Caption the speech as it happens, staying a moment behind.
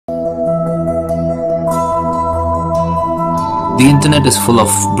The internet is full of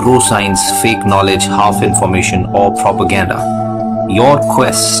bro science, fake knowledge, half information or propaganda. Your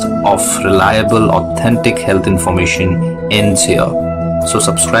quest of reliable, authentic health information ends here. So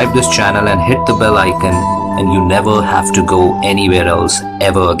subscribe this channel and hit the bell icon and you never have to go anywhere else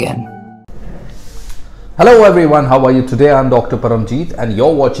ever again. Hello everyone, how are you today? I'm Dr. Paramjeet and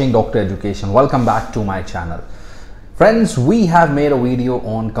you're watching Dr.Education. Welcome back to my channel. Friends, we have made a video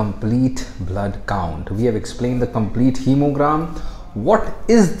on complete blood count. We have explained the complete hemogram. What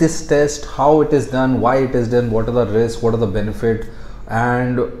is this test, how it is done, why it is done, what are the risks, what are the benefits,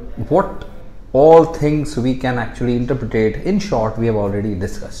 and what all things we can actually interpret. In short, we have already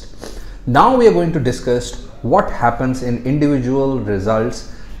discussed. Now we are going to discuss what happens in individual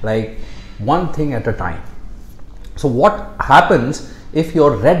results, like one thing at a time. So what happens if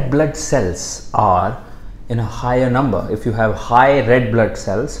your red blood cells are in a higher number, if you have high red blood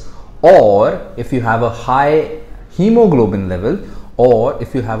cells, or if you have a high hemoglobin level, or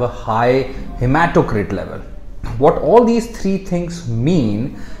if you have a high hematocrit level. What all these three things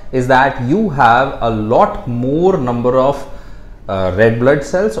mean is that you have a lot more number of red blood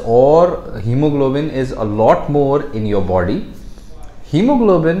cells, or hemoglobin is a lot more in your body.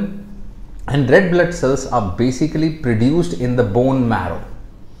 Hemoglobin and red blood cells are basically produced in the bone marrow.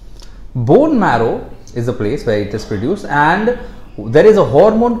 Bone marrow is the place where it is produced, and there is a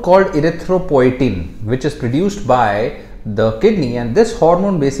hormone called erythropoietin which is produced by the kidney, and this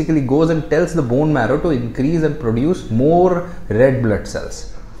hormone basically goes and tells the bone marrow to increase and produce more red blood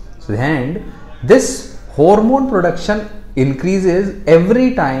cells. So and this hormone production increases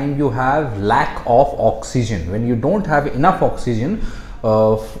every time you have lack of oxygen, when you don't have enough oxygen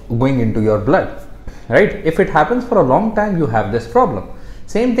going into your blood, right? If it happens for a long time, you have this problem.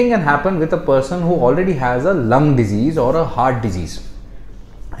 Same thing can happen with a person who already has a lung disease or a heart disease,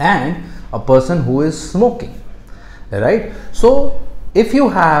 and a person who is smoking, right? So if you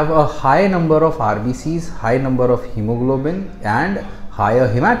have a high number of RBCs, high number of hemoglobin and higher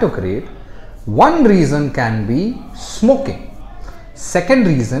hematocrit, one reason can be smoking. Second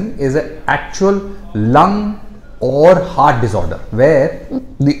reason is an actual lung or heart disorder where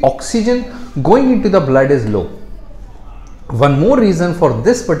the oxygen going into the blood is low. One more reason for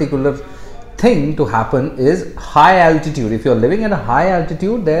this particular thing to happen is high altitude. If you are living at a high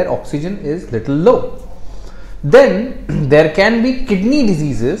altitude, their oxygen is little low. Then there can be kidney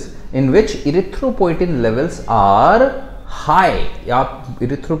diseases in which erythropoietin levels are high.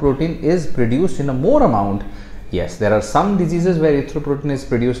 Erythropoietin is produced in a more amount. Yes, there are some diseases where erythropoietin is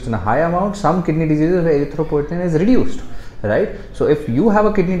produced in a high amount, some kidney diseases where erythropoietin is reduced, right? So if you have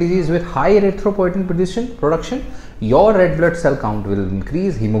a kidney disease with high erythropoietin production, your red blood cell count will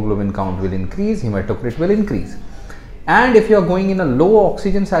increase, hemoglobin count will increase, hematocrit will increase. And if you are going in a low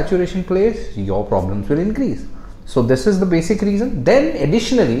oxygen saturation place, your problems will increase. So this is the basic reason. Then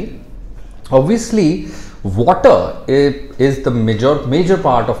additionally, obviously, water is the major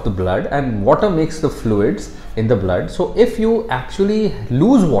part of the blood, and water makes the fluids in the blood. So if you actually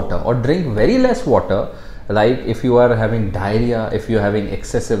lose water or drink very less water, like if you are having diarrhea, if you are having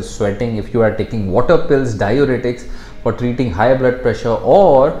excessive sweating, if you are taking water pills, diuretics for treating high blood pressure,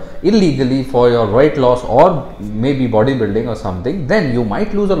 or illegally for your weight loss or maybe bodybuilding or something, then you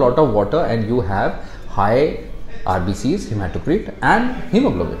might lose a lot of water and you have high RBCs, hematocrit and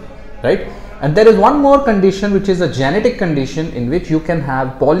hemoglobin, right? And there is one more condition which is a genetic condition in which you can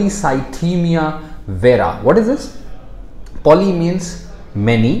have polycythemia vera. What is this? Poly means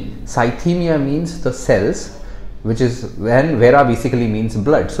many, cythemia means the cells, which is when vera basically means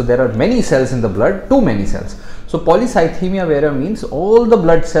blood. So there are many cells in the blood, too many cells. So polycythemia vera means all the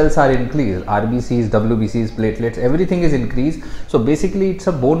blood cells are increased, RBCs, WBCs, platelets, everything is increased. So basically it's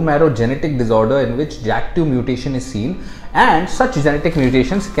a bone marrow genetic disorder in which JAK2 mutation is seen, and such genetic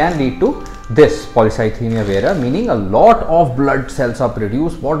mutations can lead to this polycythemia vera, meaning a lot of blood cells are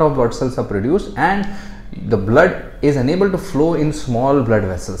produced, and the blood is unable to flow in small blood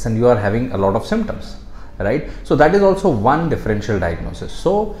vessels and you are having a lot of symptoms, right? So that is also one differential diagnosis.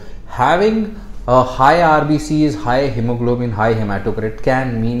 So having a high RBCs, high hemoglobin, high hematocrit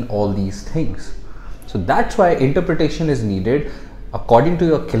can mean all these things. So that's why interpretation is needed according to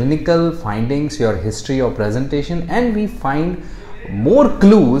your clinical findings, your history or presentation, and we find more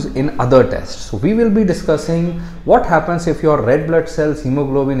clues in other tests. So we will be discussing what happens if your red blood cells,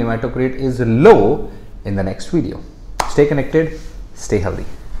 hemoglobin, hematocrit is low in the next video. Stay connected, stay healthy.